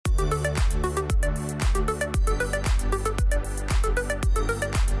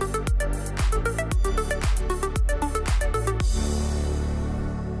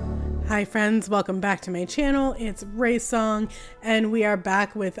Hi friends, welcome back to my channel. It's Raysong and we are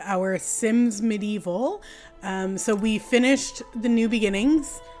back with our Sims Medieval. So we finished the New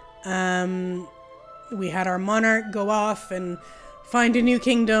Beginnings. We had our monarch go off and find a new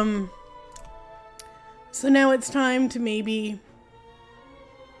kingdom. So now it's time to maybe,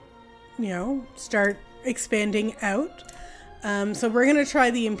 you know, start expanding out. So we're going to try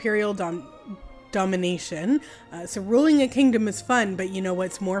the Imperial Domination. So ruling a kingdom is fun, but you know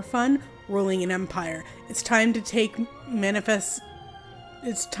what's more fun? Ruling an empire. It's time to take Manifest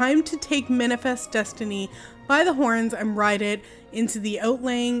Destiny by the horns and ride it into the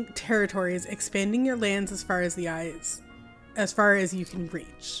outlying territories, expanding your lands as far as you can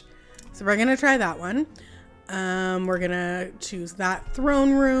reach. So we're gonna try that one. We're gonna choose that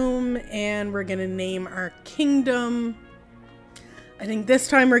throne room and we're gonna name our kingdom. I think this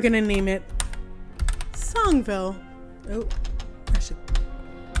time we're gonna name it Songville. Oh, I should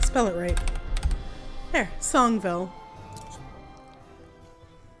spell it right. There, Songville.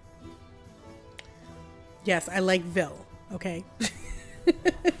 Yes, I like Ville, okay?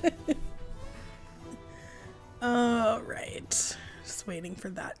 All right, just waiting for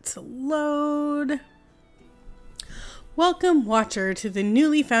that to load. Welcome, Watcher, to the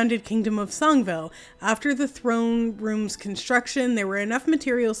newly founded Kingdom of Songville. After the throne room's construction, there were enough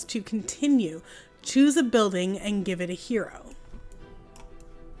materials to continue. Choose a building and give it a hero.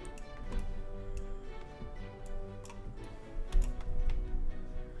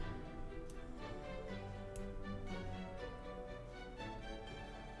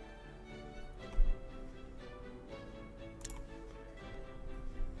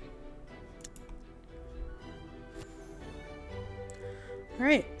 All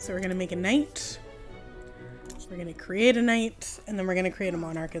right, so we're going to make a knight. We're going to create a knight, and then we're going to create a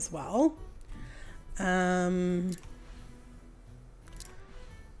monarch as well.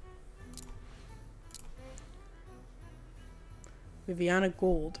 Viviana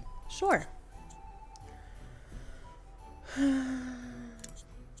Gold. Sure.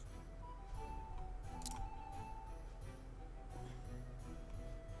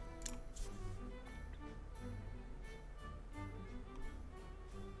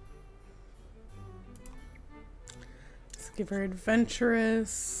 Let's give her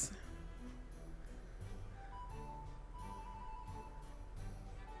adventurous.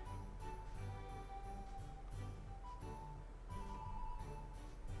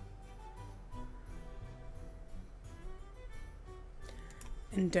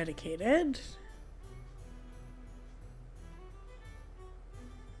 And dedicated.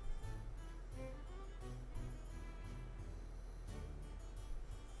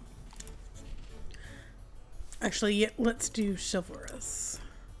 Actually, yeah, let's do chivalrous.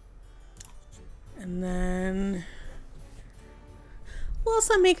 And then we'll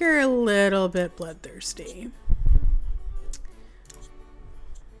also make her a little bit bloodthirsty.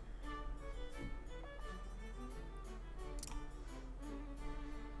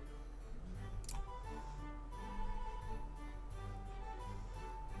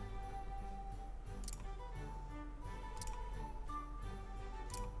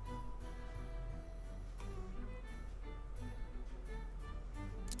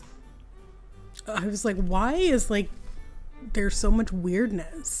 I was like, why is like there's so much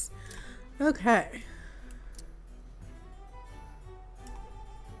weirdness? Okay.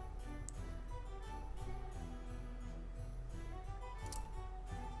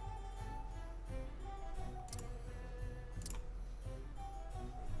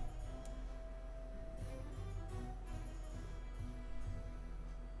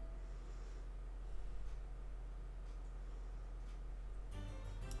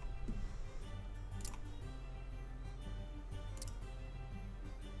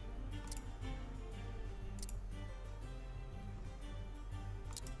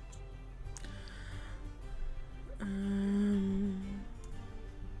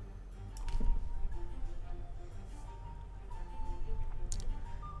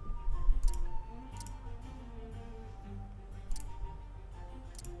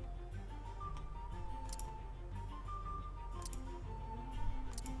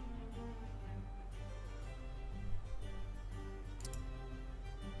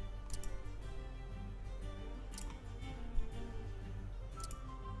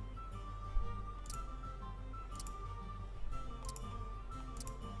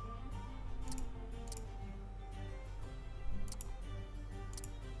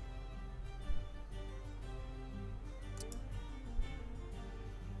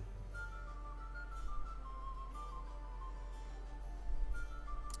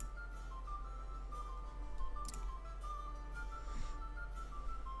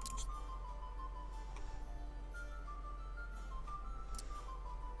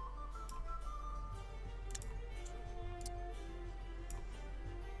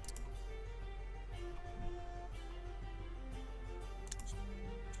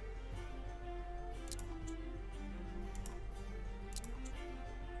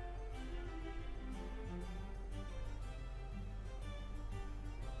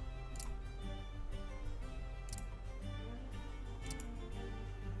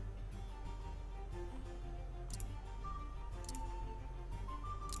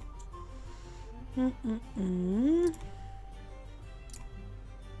 Mm-mm-mm.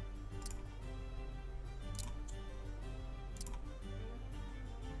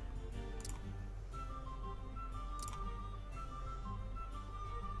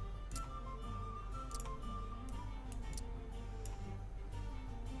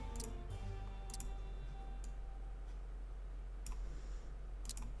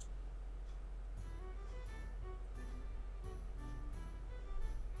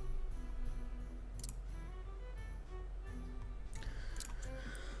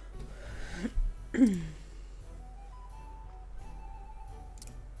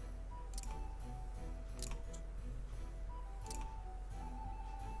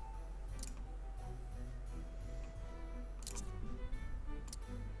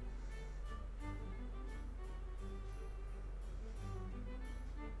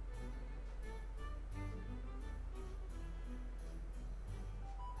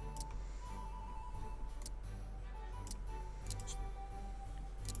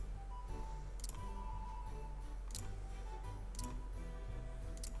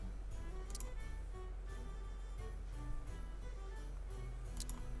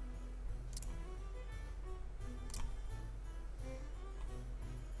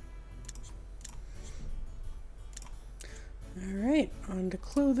 All right, on to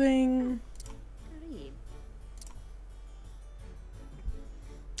clothing.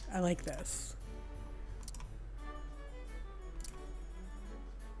 I like this.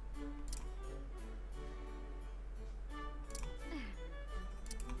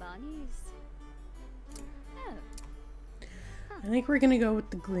 I think we're gonna go with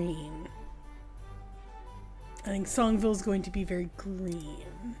the green. I think Songville's going to be very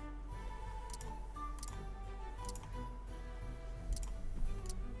green.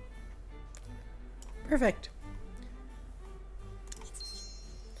 Perfect.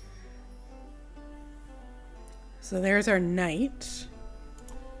 So there's our knight.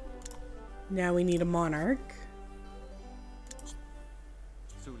 Now we need a monarch.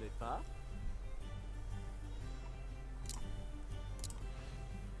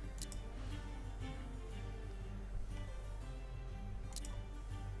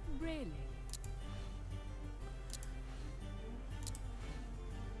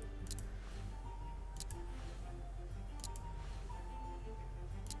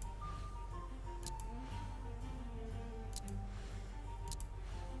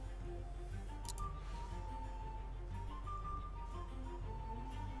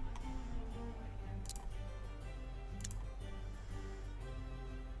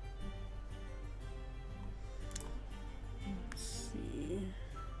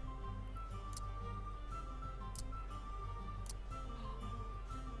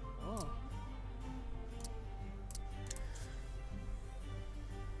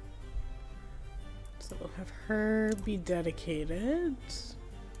 So we'll have her be dedicated.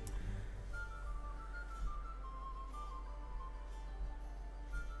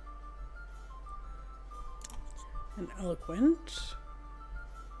 And eloquent.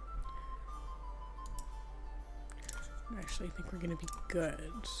 Actually, I think we're gonna be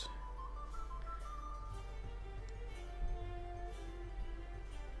good.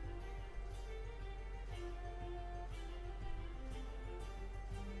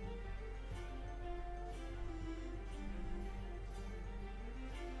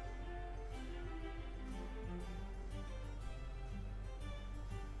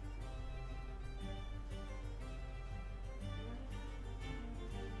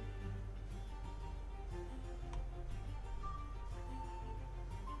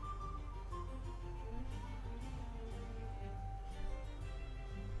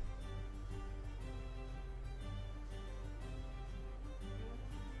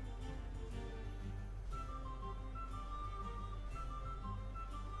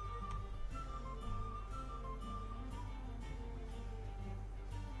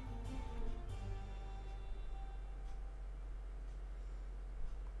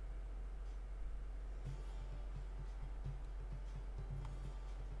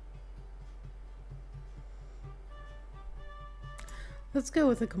 Let's go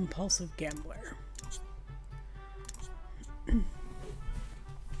with a compulsive gambler.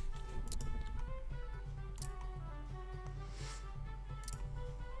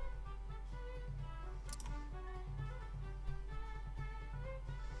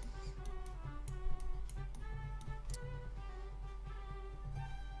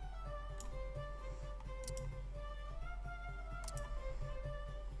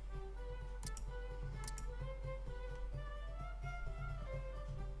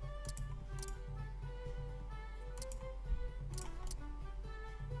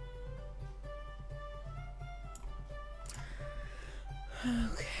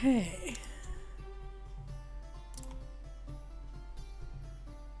 Okay.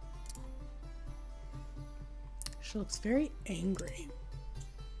 She looks very angry.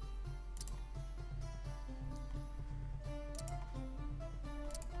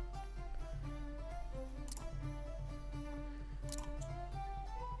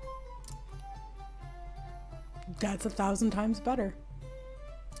 That's 1,000 times better.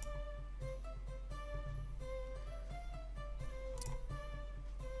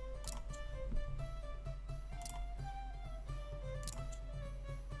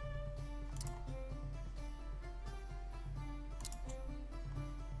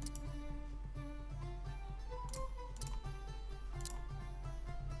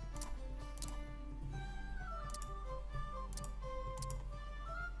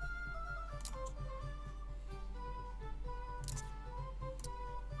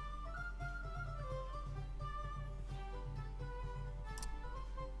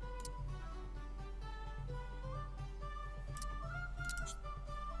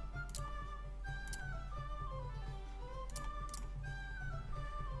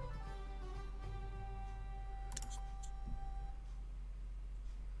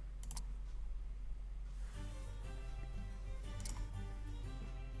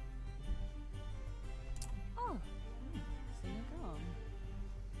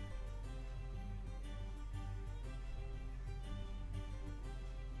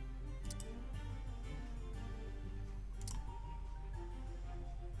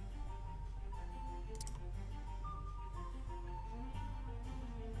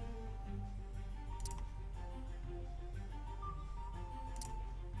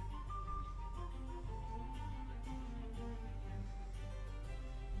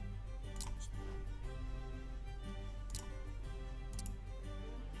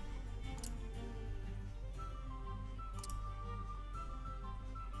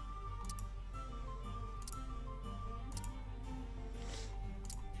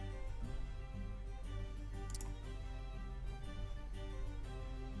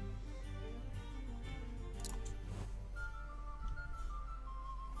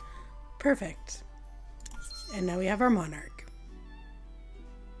 Perfect. And now we have our monarch.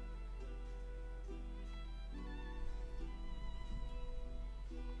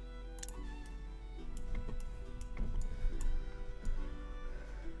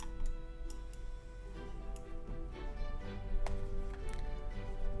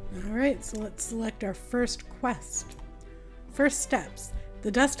 Alright, so let's select our first quest. First steps. The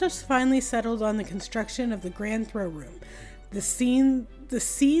dust has finally settled on the construction of the Grand Throne Room. The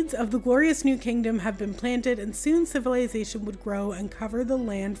seeds of the glorious new kingdom have been planted, and soon civilization would grow and cover the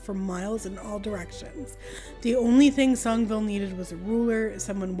land for miles in all directions. The only thing Songville needed was a ruler,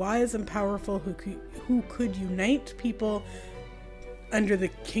 someone wise and powerful who could unite people under the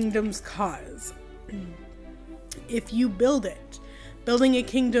kingdom's cause. If you build it. Building a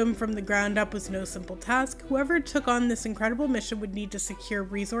kingdom from the ground up was no simple task. Whoever took on this incredible mission would need to secure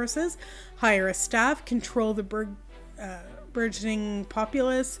resources, hire a staff, control the burgeoning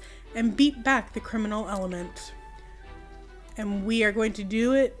populace, and beat back the criminal element. And we are going to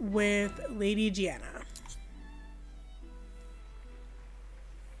do it with Lady Gianna.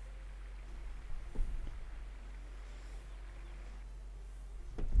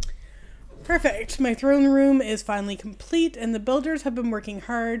 Perfect. My throne room is finally complete, and the builders have been working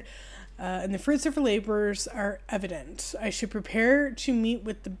hard, and the fruits of their labors are evident. I should prepare to meet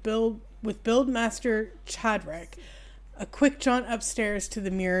with Build Master Chadwick. A quick jaunt upstairs to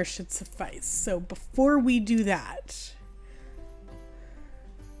the mirror should suffice. So before we do that,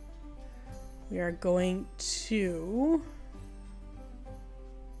 we are going to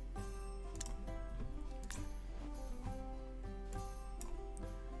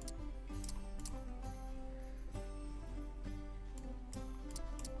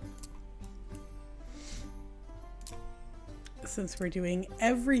since we're doing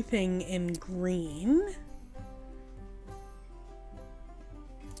everything in green,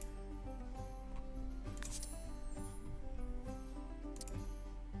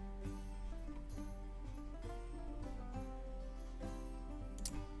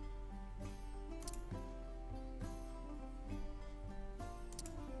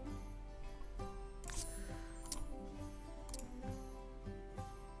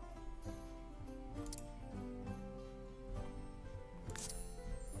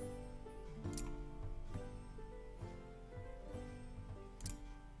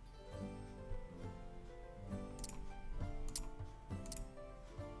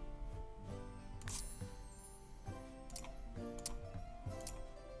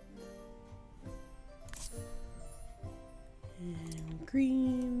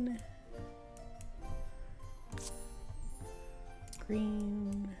 green.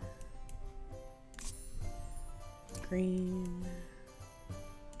 Green. Green.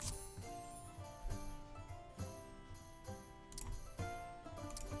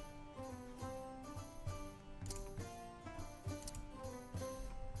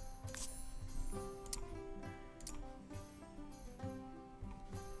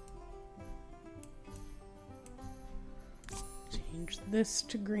 Change this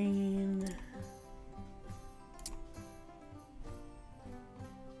to green.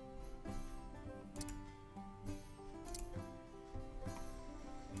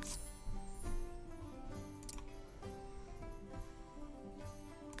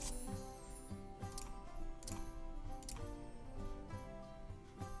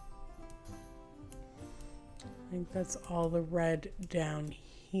 I think that's all the red down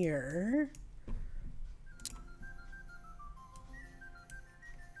here.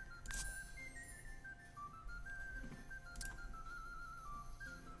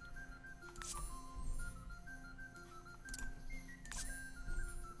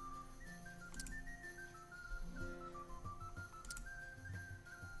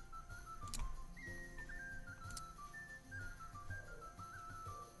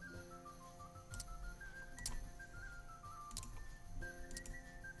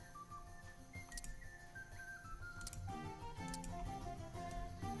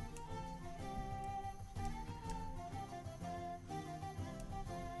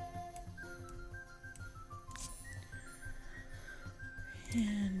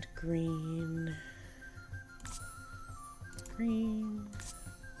 And green, green,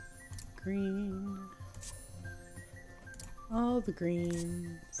 green, all the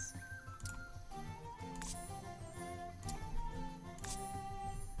greens.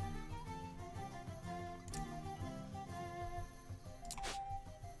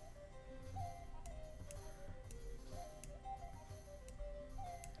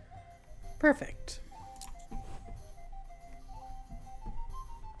 Perfect.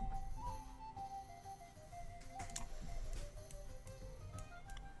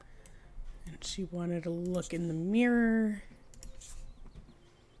 She wanted to look in the mirror.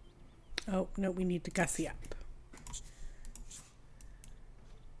 Oh, no, we need to gussy up.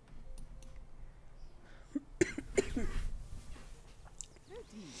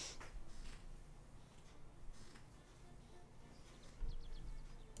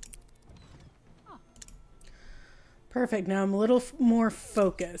 Perfect. Now I'm a little more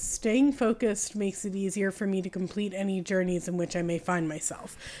focused. Staying focused makes it easier for me to complete any journeys in which I may find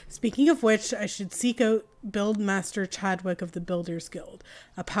myself. Speaking of which, I should seek out Buildmaster Chadwick of the Builders Guild,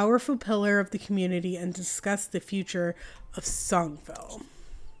 a powerful pillar of the community, and discuss the future of Songville.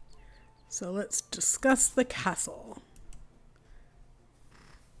 So let's discuss the castle.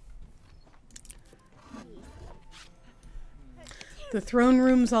 The throne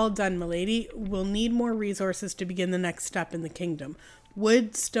room's all done, milady. We'll need more resources to begin the next step in the kingdom.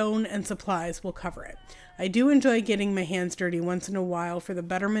 Wood, stone, and supplies will cover it. I do enjoy getting my hands dirty once in a while for the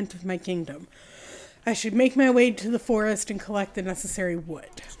betterment of my kingdom. I should make my way to the forest and collect the necessary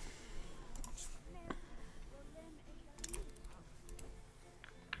wood.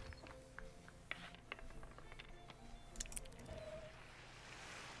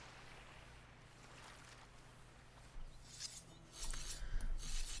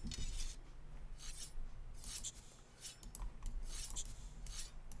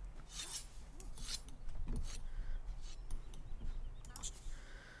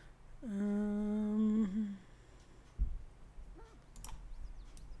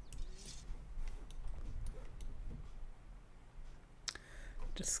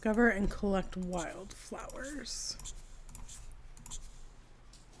 Discover and collect wildflowers.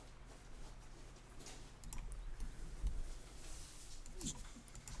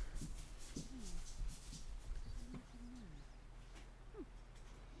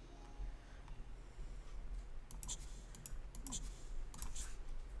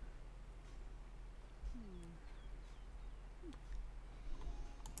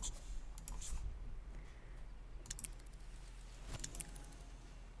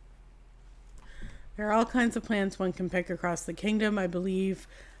 There are all kinds of plants one can pick across the kingdom. I believe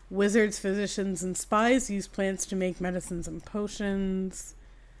wizards, physicians, and spies use plants to make medicines and potions.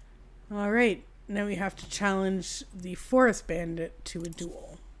 All right, now we have to challenge the forest bandit to a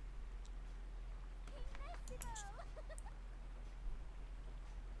duel.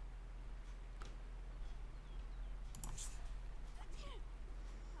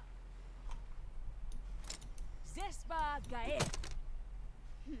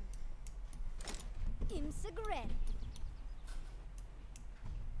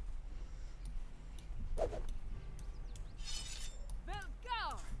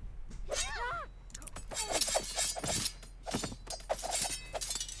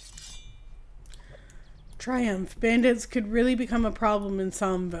 Triumph. Bandits could really become a problem in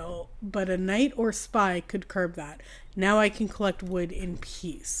Somville, but a knight or spy could curb that. Now I can collect wood in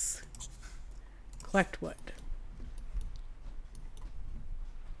peace. Collect wood.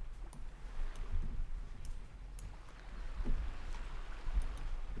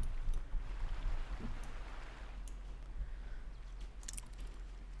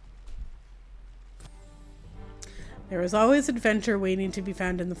 There was always adventure waiting to be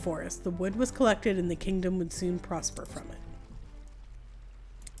found in the forest. The wood was collected and the kingdom would soon prosper from it.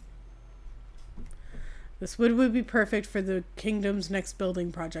 This wood would be perfect for the kingdom's next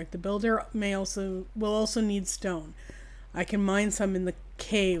building project. The builder will also need stone. I can mine some in the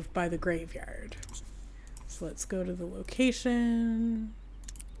cave by the graveyard. So let's go to the location.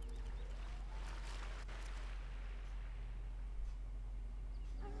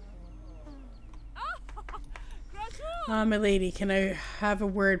 My lady, can I have a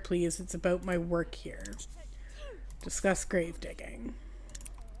word, please? It's about my work here. Discuss grave digging.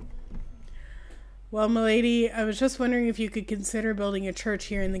 Well, my lady, I was just wondering if you could consider building a church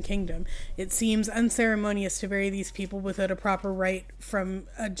here in the kingdom. It seems unceremonious to bury these people without a proper rite from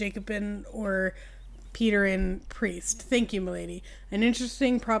a Jacobin or Peterin priest. Thank you, my lady. An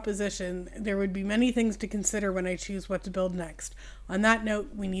interesting proposition. There would be many things to consider when I choose what to build next. On that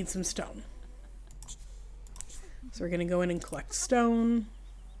note, we need some stone. So we're going to go in and collect stone.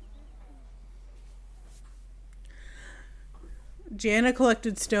 Gianna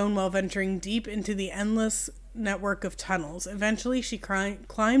collected stone while venturing deep into the endless network of tunnels. Eventually, she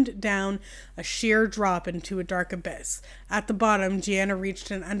climbed down a sheer drop into a dark abyss. At the bottom, Gianna reached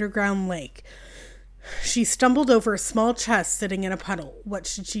an underground lake. She stumbled over a small chest sitting in a puddle. What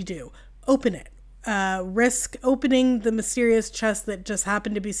should she do? Open it. Risk opening the mysterious chest that just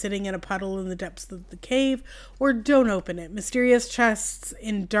happened to be sitting in a puddle in the depths of the cave, or don't open it. Mysterious chests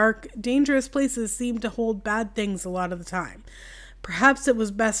in dark, dangerous places seem to hold bad things a lot of the time. Perhaps it was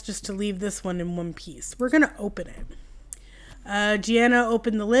best just to leave this one in one piece. We're going to open it. Gianna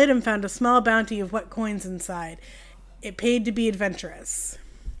opened the lid and found a small bounty of wet coins inside. It paid to be adventurous.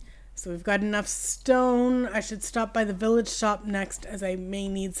 So we've got enough stone. I should stop by the village shop next, as I may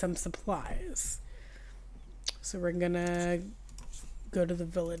need some supplies. So we're going to go to the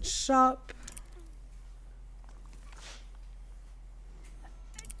village shop.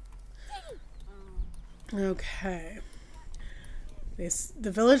 Okay.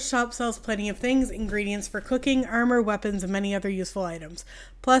 The village shop sells plenty of things, ingredients for cooking, armor, weapons, and many other useful items.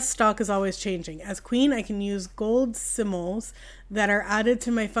 Plus, stock is always changing. As queen, I can use gold simoles that are added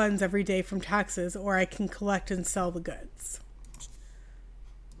to my funds every day from taxes, or I can collect and sell the goods.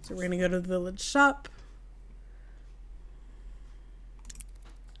 So we're going to go to the village shop.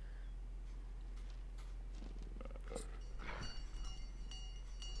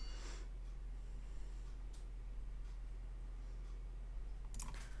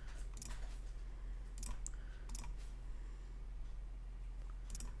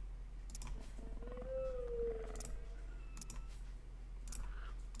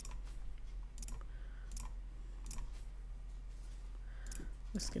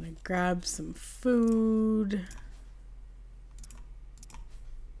 Just gonna grab some food.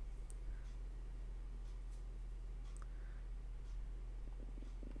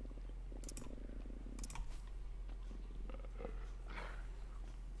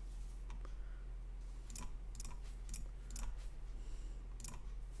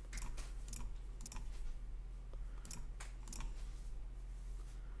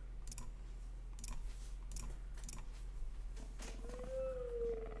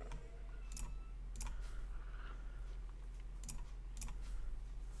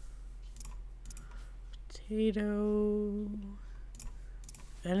 Potato,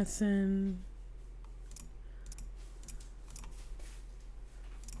 venison.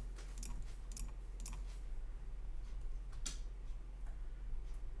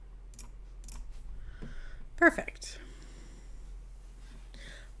 Perfect.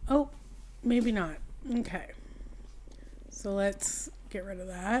 Oh, maybe not. Okay. So let's get rid of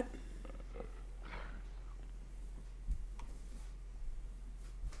that.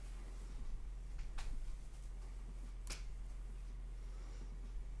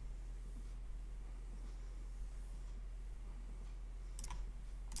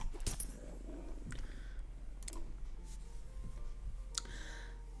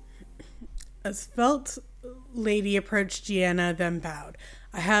 A svelte lady approached Gianna, then bowed.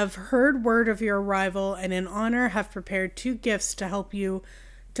 I have heard word of your arrival, and in honor have prepared 2 gifts to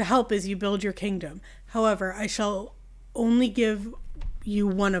help as you build your kingdom. However, I shall only give you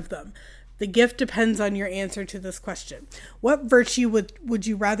one of them. The gift depends on your answer to this question. What virtue would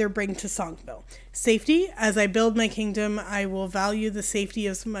you rather bring to Songville? Safety. As I build my kingdom, I will value the safety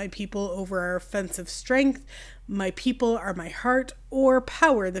of my people over our offensive strength. My people are my heart or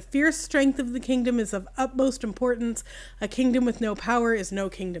power. The fierce strength of the kingdom is of utmost importance. A kingdom with no power is no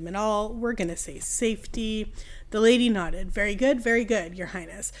kingdom at all. We're going to say safety. The lady nodded. Very good, your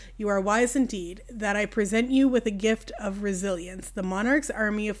highness. You are wise indeed. That I present you with a gift of resilience, the monarch's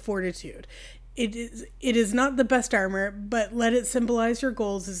army of fortitude. It is not the best armor, but let it symbolize your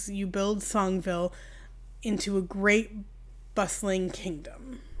goals as you build Songville into a great bustling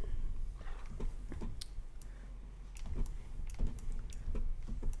kingdom.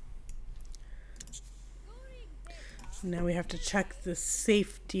 Now we have to check the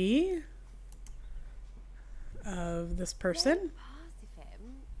safety of this person.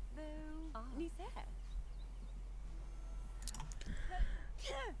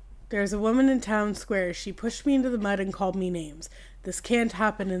 There's a woman in town square. She pushed me into the mud and called me names. This can't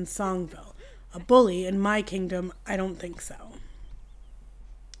happen in Songville. A bully in my kingdom? I don't think so.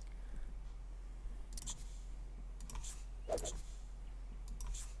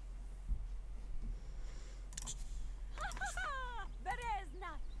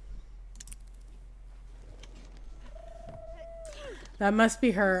 That must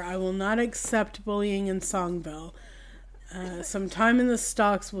be her. I will not accept bullying in Songville. Some time in the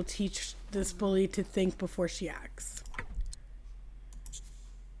stocks will teach this bully to think before she acts.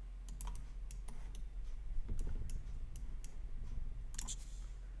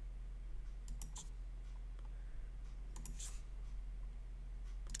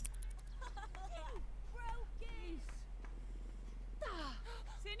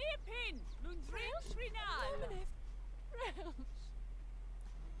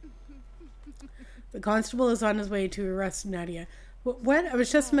 The constable is on his way to arrest Nadia. What? I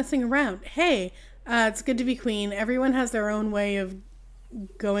was just messing around. Hey, it's good to be queen. Everyone has their own way of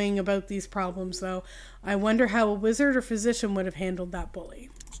going about these problems, though. I wonder how a wizard or physician would have handled that bully.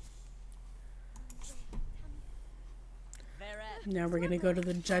 Now we're going to go to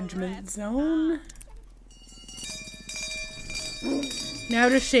the judgment zone. Now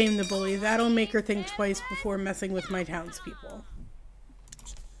to shame the bully. That'll make her think twice before messing with my townspeople.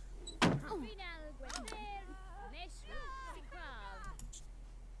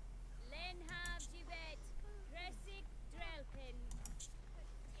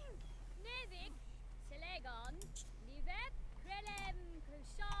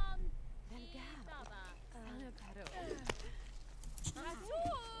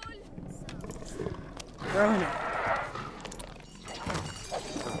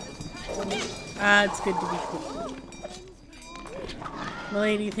 It's good to be cool.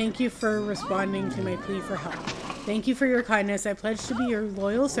 Milady, thank you for responding to my plea for help. Thank you for your kindness. I pledge to be your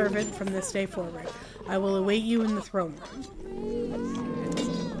loyal servant from this day forward. I will await you in the throne room.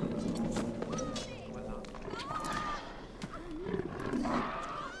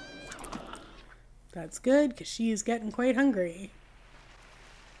 That's good, because she is getting quite hungry.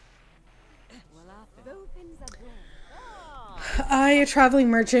 I, a traveling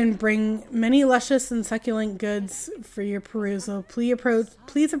merchant, bring many luscious and succulent goods for your perusal.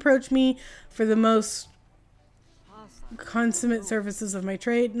 Please approach me for the most consummate services of my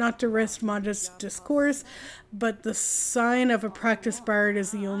trade, not to risk modest discourse, but the sign of a practiced bard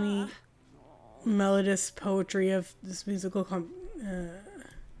is the only melodious poetry of this musical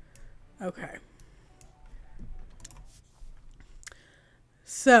okay.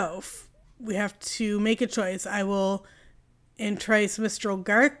 So, we have to make a choice. I will entice Mistral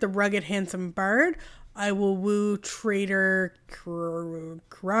Garth, the rugged, handsome bard. I will woo Trader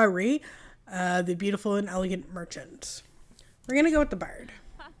Krari, the beautiful and elegant merchant. We're going to go with the bard.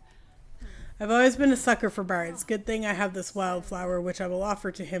 I've always been a sucker for bards. Good thing I have this wildflower, which I will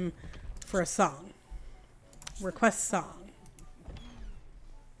offer to him for a song. Request song.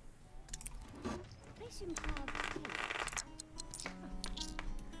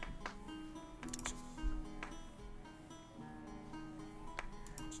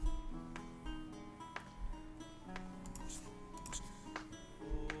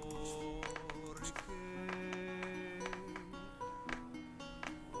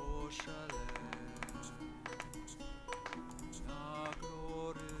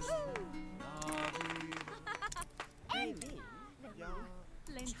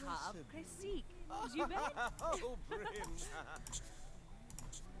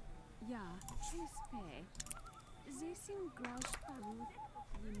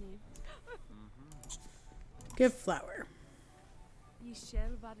 Give flower.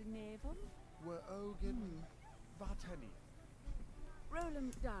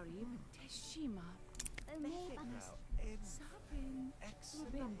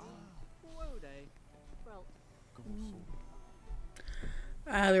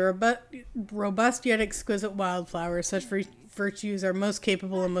 The robust yet exquisite wildflowers, such virtues are most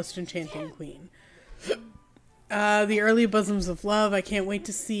capable and most enchanting queen. The early bosoms of love. I can't wait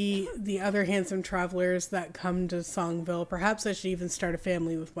to see the other handsome travelers that come to Songville. Perhaps I should even start a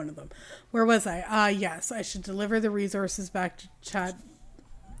family with one of them. Where was I? Yes, I should deliver the resources back to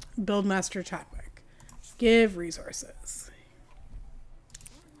Buildmaster Chadwick. Give resources.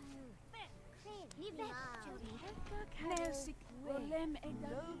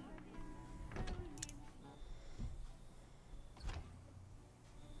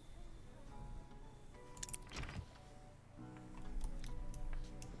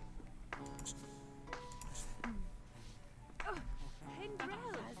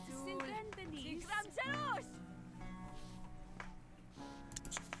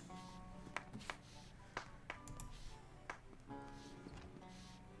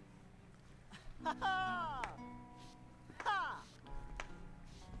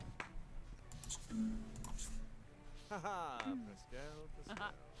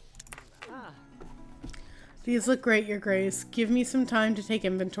 These look great, Your Grace. Give me some time to take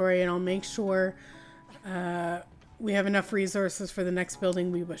inventory and I'll make sure we have enough resources for the next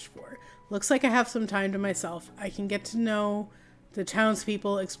building we wish for. Looks like I have some time to myself. I can get to know the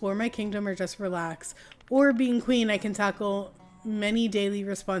townspeople, explore my kingdom, or just relax. Or being queen, I can tackle many daily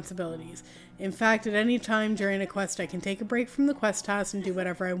responsibilities. In fact, at any time during a quest, I can take a break from the quest task and do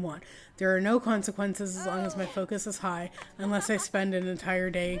whatever I want. There are no consequences as long as my focus is high, unless I spend an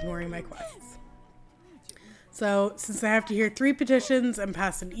entire day ignoring my quests. So, since I have to hear 3 petitions and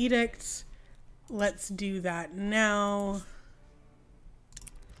pass an edict, let's do that now.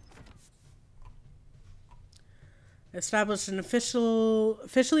 Establish an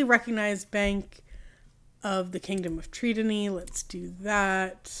officially recognized bank of the Kingdom of Tridony. Let's do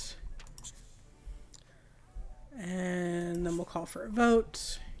that. And then we'll call for a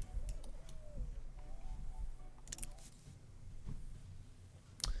vote.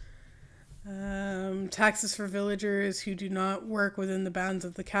 Taxes for villagers who do not work within the bounds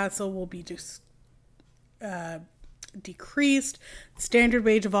of the castle will be decreased. Standard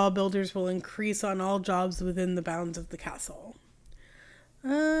wage of all builders will increase on all jobs within the bounds of the castle.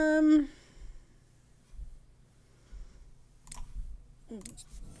 Let's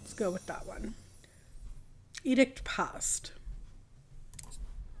go with that one. Edict passed.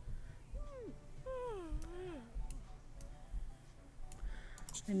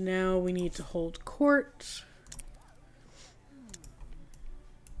 And now we need to hold court.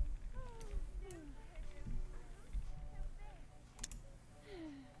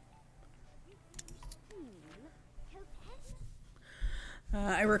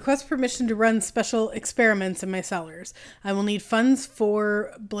 I request permission to run special experiments in my cellars. I will need funds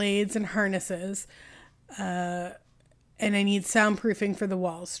for blades and harnesses, and I need soundproofing for the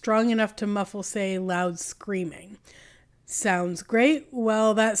walls, strong enough to muffle, say, loud screaming. Sounds great.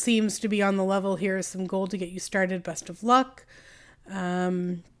 Well, that seems to be on the level. Here is some gold to get you started. Best of luck.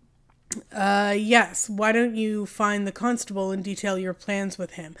 Yes, why don't you find the constable and detail your plans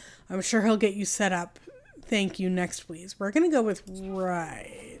with him? I'm sure he'll get you set up. Thank you. Next, please. We're going to go with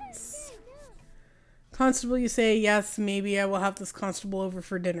rights. Constable, you say, yes, maybe I will have this constable over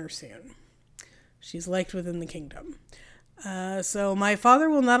for dinner soon. She's liked within the kingdom. So my father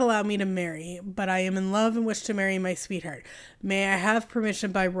will not allow me to marry, but I am in love and wish to marry my sweetheart. May I have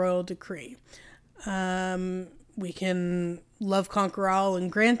permission by royal decree? We can love conquer all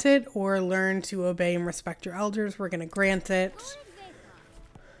and grant it, or learn to obey and respect your elders. We're going to grant it.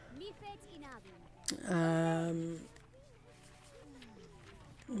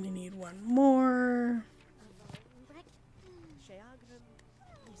 We need one more.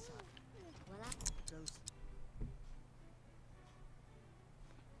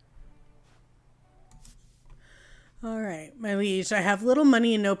 All right, my liege, I have little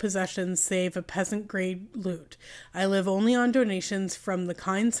money and no possessions save a peasant-grade loot. I live only on donations from the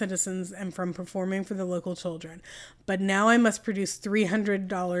kind citizens and from performing for the local children. But now I must produce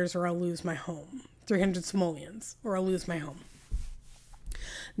 $300 or I'll lose my home. 300 simoleons, or I'll lose my home.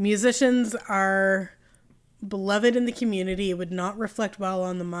 Musicians are beloved in the community. It would not reflect well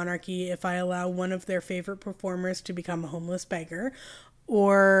on the monarchy if I allow one of their favorite performers to become a homeless beggar,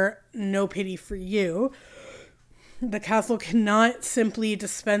 or no pity for you. The castle cannot simply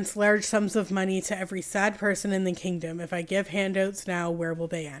dispense large sums of money to every sad person in the kingdom. If I give handouts now, where will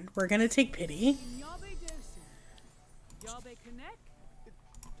they end? We're going to take pity.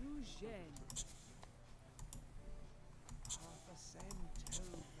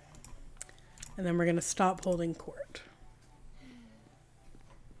 And then we're going to stop holding court.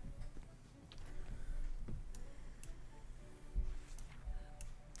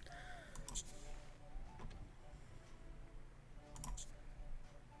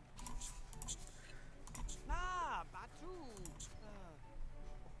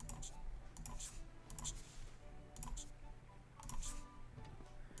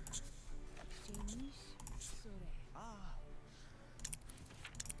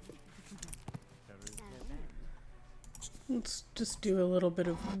 Let's just do a little bit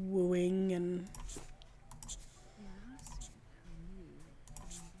of wooing and...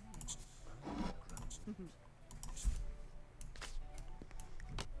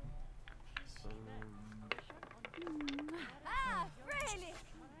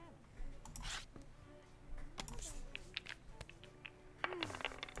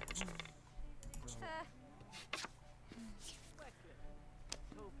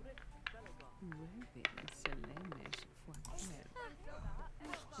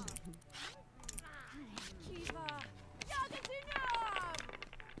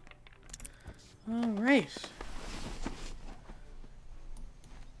 All right.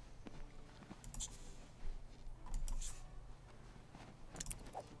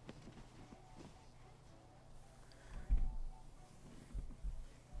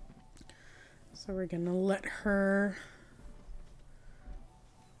 So we're gonna let her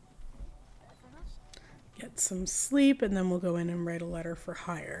get some sleep, and then we'll go in and write a letter for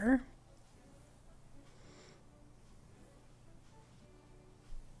hire.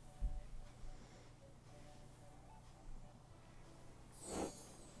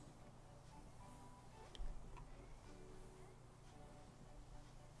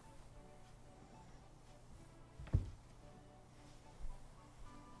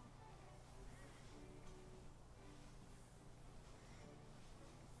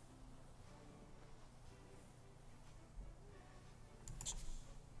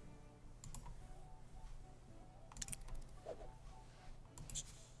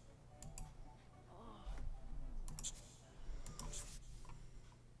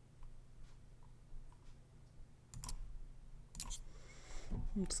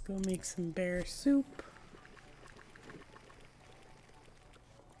 Let's go make some bear soup.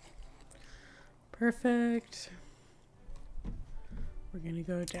 Perfect. We're gonna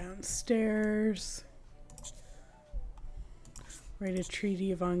go downstairs, write a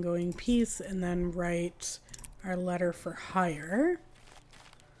treaty of ongoing peace, and then write our letter for hire.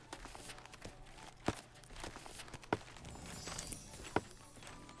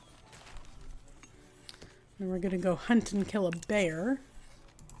 And we're gonna go hunt and kill a bear.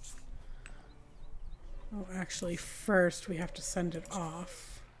 Oh, actually, first we have to send it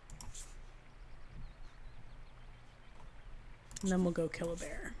off. And then we'll go kill a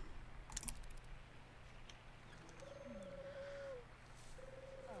bear.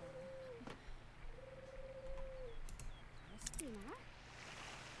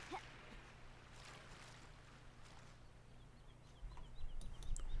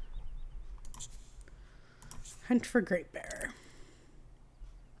 Hunt for great bear.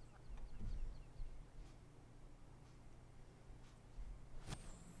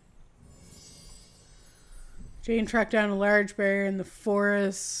 Jane tracked down a large bear in the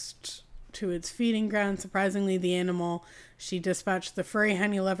forest to its feeding ground. Surprisingly, the animal she dispatched the furry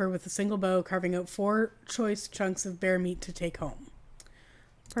honey lover with a single bow, carving out 4 choice chunks of bear meat to take home.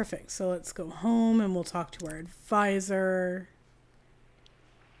 Perfect. So let's go home and we'll talk to our advisor.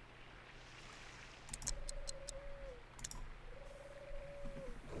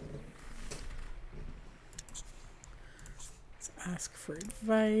 Let's ask for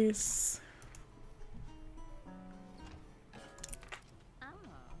advice.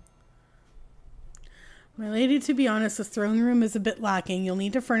 My lady, to be honest, the throne room is a bit lacking. You'll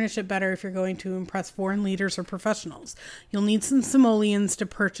need to furnish it better if you're going to impress foreign leaders or professionals. You'll need some simoleons to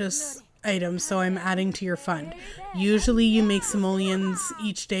purchase items, so I'm adding to your fund. Usually you make simoleons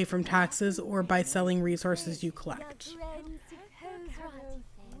each day from taxes or by selling resources you collect.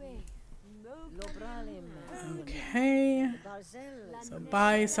 Okay. So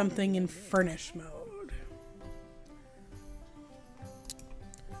buy something in furnish mode.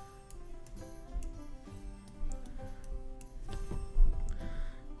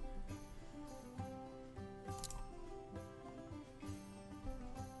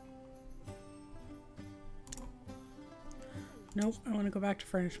 Nope, I want to go back to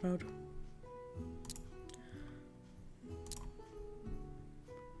furnish mode.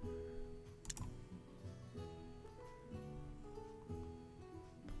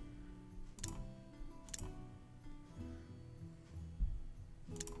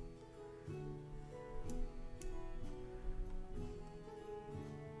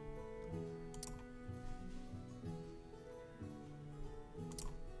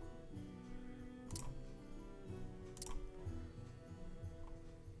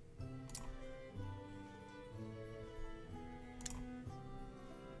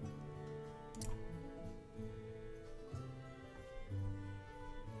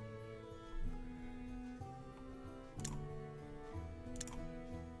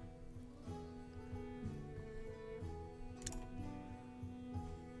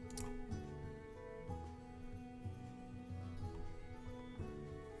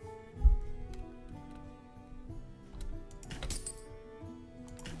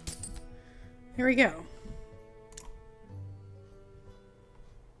 Here we go.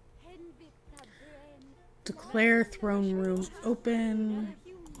 Declare throne room open.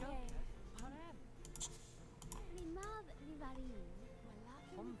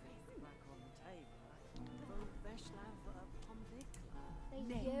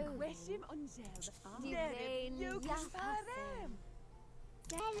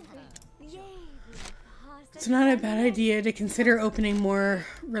 It's not a bad idea to consider opening more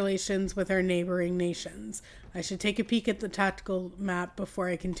relations with our neighboring nations. I should take a peek at the tactical map before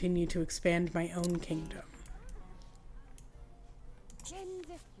I continue to expand my own kingdom.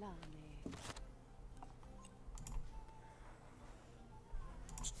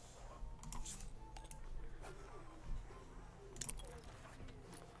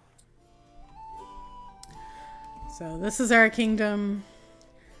 So this is our kingdom.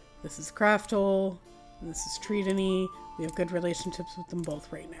 This is Craftle. This is Tridony. We have good relationships with them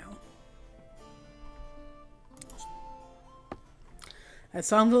both right now. As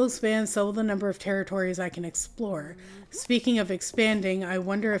Somville expands, so will the number of territories I can explore. Speaking of expanding, I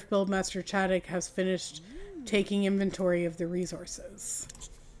wonder if Buildmaster Chaddock has finished taking inventory of the resources.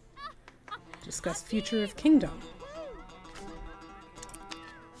 Discuss future of kingdom.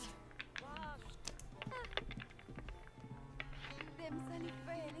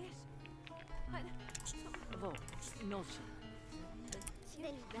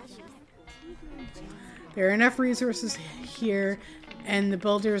 There are enough resources here, and the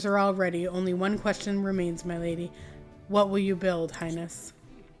builders are all ready. Only one question remains, my lady. What will you build, Highness?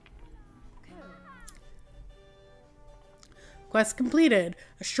 Quest completed.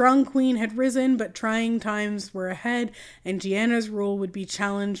 A strong queen had risen, but trying times were ahead, and Gianna's rule would be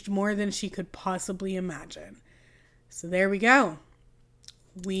challenged more than she could possibly imagine. So there we go.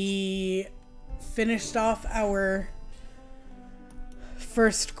 We finished off our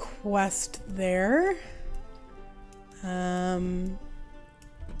first quest there.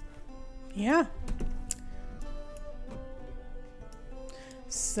 Yeah.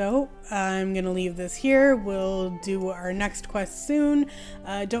 So I'm gonna leave this here. We'll do our next quest soon.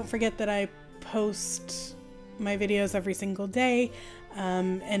 Don't forget that I post my videos every single day.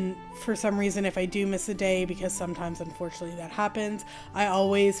 And for some reason, if I do miss a day, because sometimes unfortunately that happens, I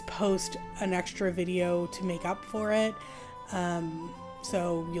always post an extra video to make up for it.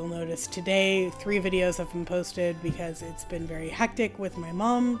 So you'll notice today 3 videos have been posted because it's been very hectic with my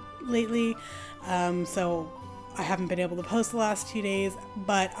mom lately. So I haven't been able to post the last 2 days,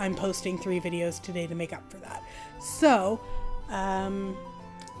 but I'm posting 3 videos today to make up for that. So,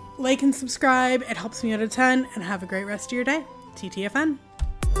 like and subscribe. It helps me out a ton, and have a great rest of your day. TTFN.